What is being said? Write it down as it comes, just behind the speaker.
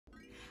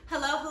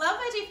Hello,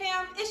 Veggie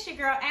fam. It's your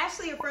girl,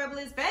 Ashley of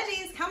Bliss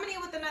Veggies, coming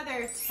in with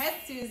another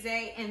Test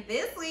Tuesday. And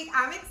this week,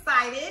 I'm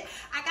excited.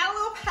 I got a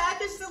little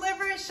package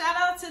delivered. Shout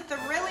out to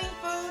Thrilling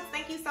Foods.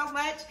 Thank you so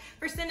much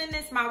for sending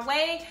this my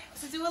way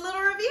to do a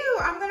little review.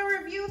 I'm going to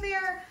review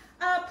their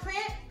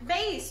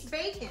plant-based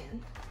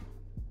bacon.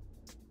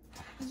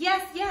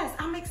 Yes,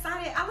 I'm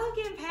excited. I love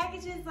getting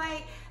packages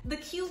like the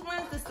cute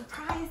ones, the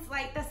surprise,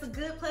 like that's a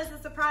good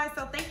pleasant surprise.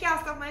 So thank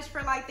y'all so much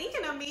for like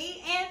thinking of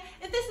me. And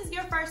if this is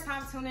your first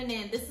time tuning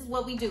in, this is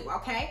what we do,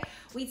 okay?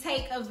 We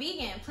take a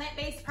vegan,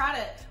 plant-based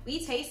product,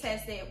 we taste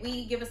test it,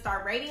 we give a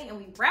star rating, and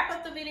we wrap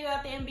up the video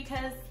at the end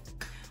because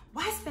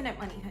why spend that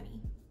money,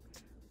 honey?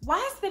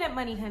 Why spend that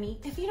money, honey,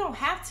 if you don't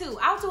have to?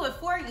 I'll do it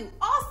for you.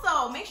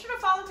 Also, make sure to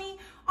follow me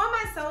on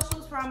my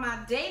socials for all my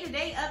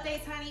day-to-day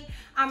updates, honey.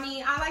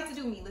 I like to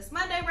do Meatless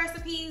Monday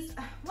recipes.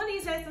 One of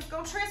these days, it's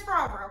gonna transfer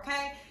over,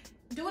 okay?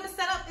 Doing the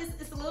setup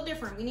is a little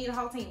different. We need a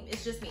whole team.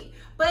 It's just me.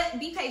 But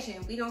be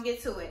patient. We gonna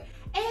get to it.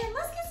 And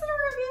let's get to the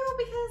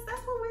review because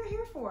that's what we're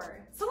here for.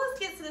 So let's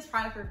get to this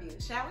product review,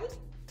 shall we?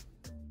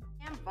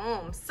 And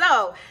boom.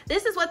 So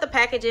this is what the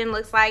packaging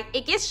looks like.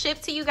 It gets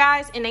shipped to you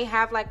guys and they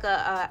have like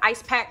a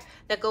ice pack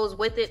that goes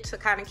with it to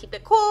kind of keep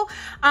it cool.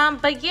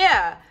 But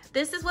yeah,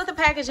 this is what the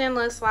packaging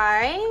looks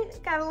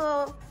like. Got a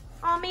little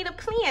all made of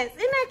plants.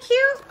 Isn't that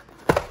cute?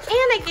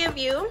 And they give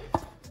you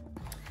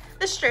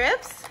the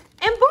strips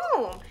and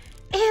boom.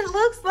 It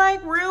looks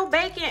like real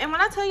bacon. And when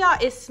I tell y'all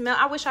it smells,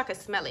 I wish I could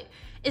smell it.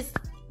 It's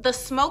the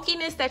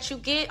smokiness that you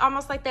get,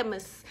 almost like that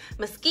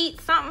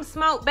mesquite something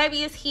smoke,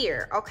 baby, is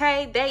here,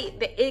 okay?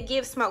 It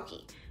gives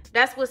smoky.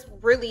 That's what's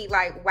really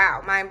like,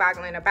 wow,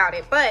 mind-boggling about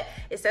it. But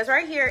it says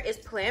right here, it's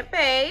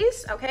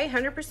plant-based, okay?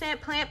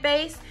 100%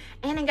 plant-based,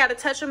 and it got a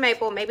touch of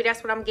maple. Maybe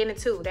that's what I'm getting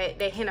to.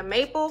 That hint of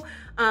maple,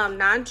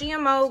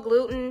 non-GMO,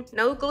 gluten,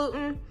 no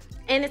gluten,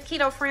 and it's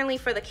keto-friendly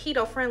for the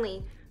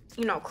keto-friendly,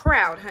 you know,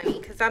 crowd, honey,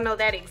 because I know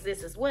that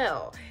exists as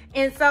well.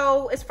 And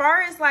so as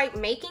far as like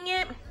making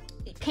it,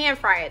 pan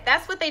fry it.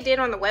 That's what they did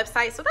on the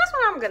website. So that's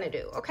what I'm gonna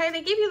do, okay?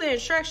 They give you the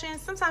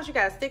instructions. Sometimes you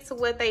gotta stick to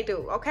what they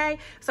do, okay?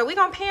 So we're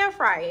gonna pan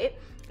fry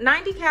it.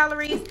 90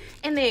 calories.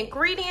 And the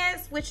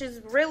ingredients, which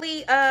is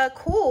really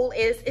cool,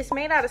 is it's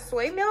made out of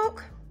soy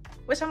milk,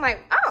 which I'm like,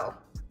 oh,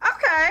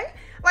 okay.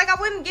 Like I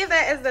wouldn't give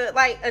that as the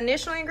like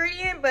initial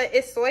ingredient, but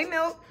it's soy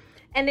milk.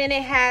 And then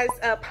it has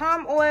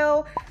palm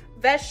oil,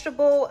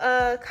 vegetable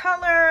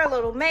color, a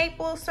little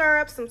maple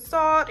syrup, some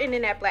salt, and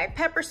then that black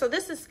pepper. So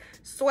this is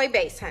soy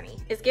based, honey.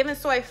 It's given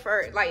soy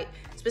for like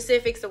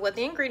specifics of what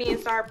the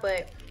ingredients are,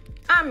 but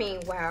I mean,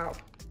 wow.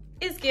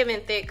 It's giving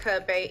thick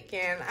cut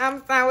bacon.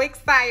 I'm so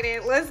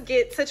excited. Let's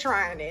get to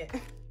trying it.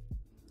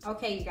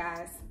 Okay, you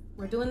guys,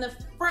 we're doing the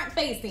front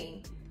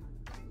facing.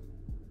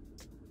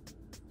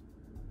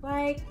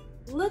 Like,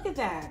 look at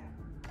that.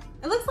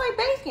 It looks like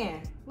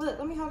bacon. Look,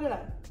 let me hold it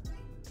up.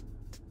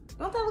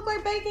 Don't that look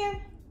like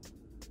bacon?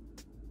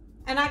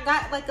 And I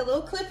got like a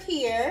little clip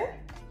here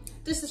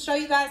just to show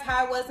you guys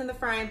how it was in the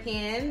frying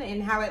pan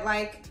and how it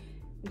like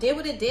did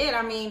what it did.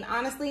 I mean,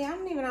 honestly, I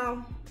don't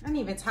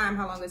even time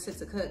how long it took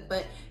to cook,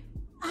 but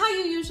how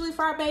you usually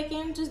fry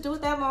bacon, just do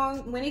it that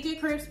long. When it get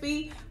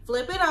crispy,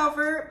 flip it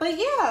over. But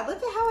yeah, look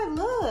at how it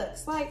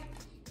looks. Like,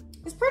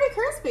 it's pretty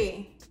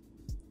crispy.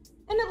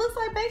 And it looks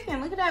like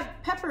bacon. Look at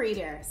that peppery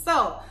there.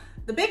 So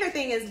the bigger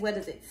thing is, what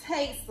does it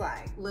taste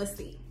like? Let's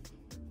see.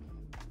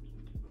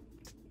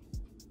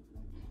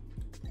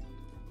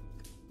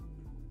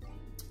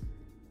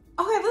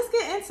 Okay, let's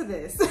get into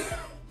this.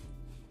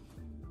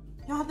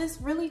 Y'all, this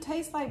really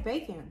tastes like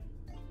bacon.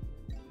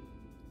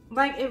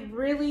 Like, it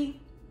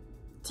really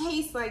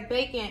tastes like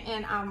bacon,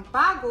 and I'm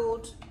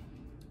boggled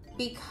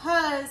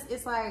because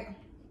it's like,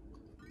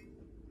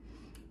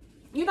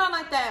 you know,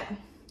 like that.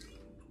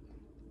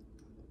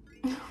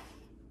 Try to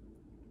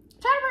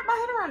wrap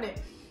my head around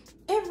it.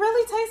 It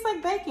really tastes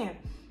like bacon.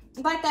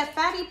 Like that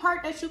fatty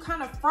part that you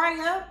kind of fry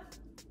up.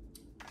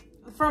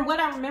 From what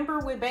I remember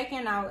with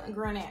bacon, now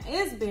granted,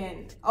 it's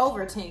been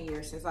over 10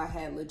 years since I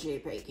had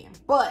legit bacon,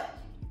 but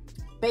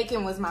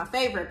bacon was my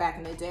favorite back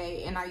in the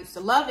day and I used to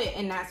love it.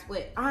 And that's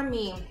what, I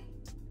mean,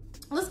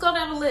 let's go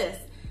down the list.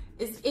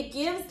 It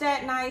gives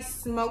that nice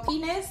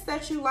smokiness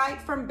that you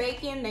like from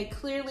bacon. They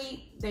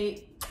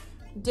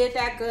did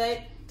that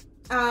good.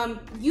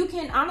 You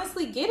can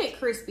honestly get it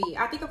crispy.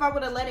 I think if I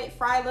would have let it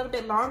fry a little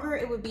bit longer,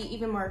 it would be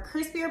even more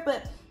crispier,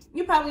 but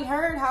you probably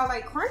heard how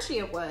like crunchy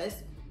it was.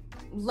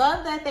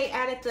 Love that they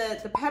added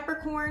the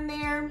peppercorn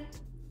there.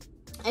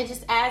 It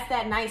just adds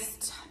that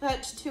nice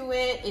touch to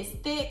it. It's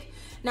thick.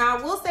 Now,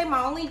 I will say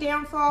my only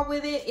downfall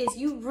with it is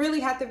you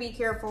really have to be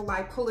careful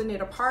like pulling it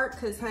apart,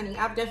 because honey,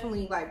 I've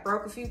definitely like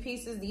broke a few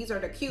pieces. These are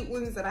the cute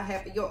ones that I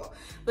have for y'all.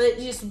 But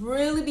just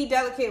really be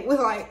delicate with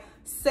like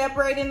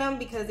separating them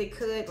because it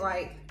could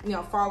like, you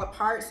know, fall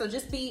apart. So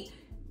just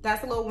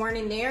that's a little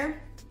warning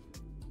there.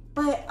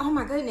 But oh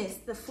my goodness,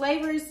 the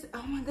flavors,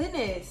 oh my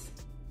goodness.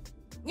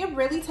 It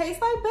really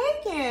tastes like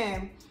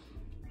bacon.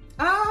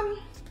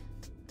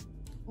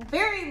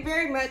 Very,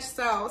 very much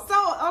so. So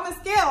on a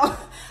scale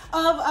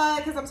of,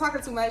 because I'm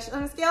talking too much,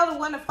 on a scale of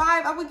 1 to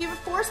 5, I would give it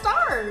 4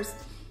 stars.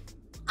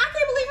 I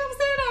can't believe I'm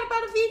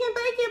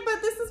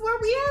is where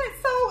we at.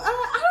 So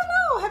I don't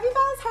know, have you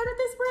guys heard of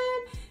this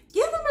brand?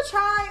 Give them a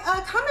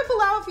try. Comment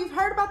below if you've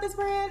heard about this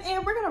brand,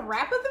 and we're gonna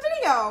wrap up the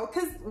video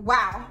because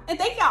wow. And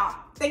thank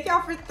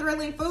y'all for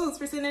Thrilling Foods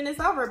for sending this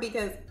over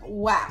because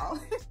wow.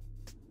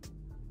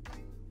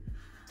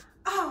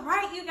 All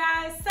right, you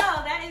guys, so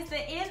that is the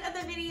end of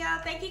the video.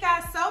 Thank you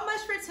guys so much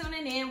for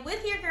tuning in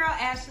with your girl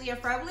Ashley of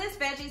Frivolous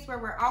Veggies, where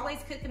we're always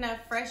cooking up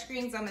fresh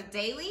greens on the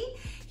daily.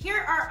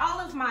 Here are all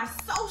of my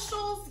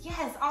socials.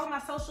 Yes, all of my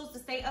socials to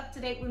stay up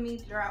to date with me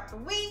throughout the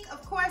week.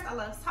 Of course, I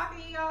love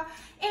talking to y'all.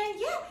 And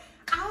yeah,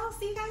 I'll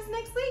see you guys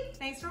next week.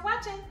 Thanks for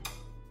watching.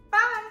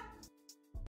 Bye.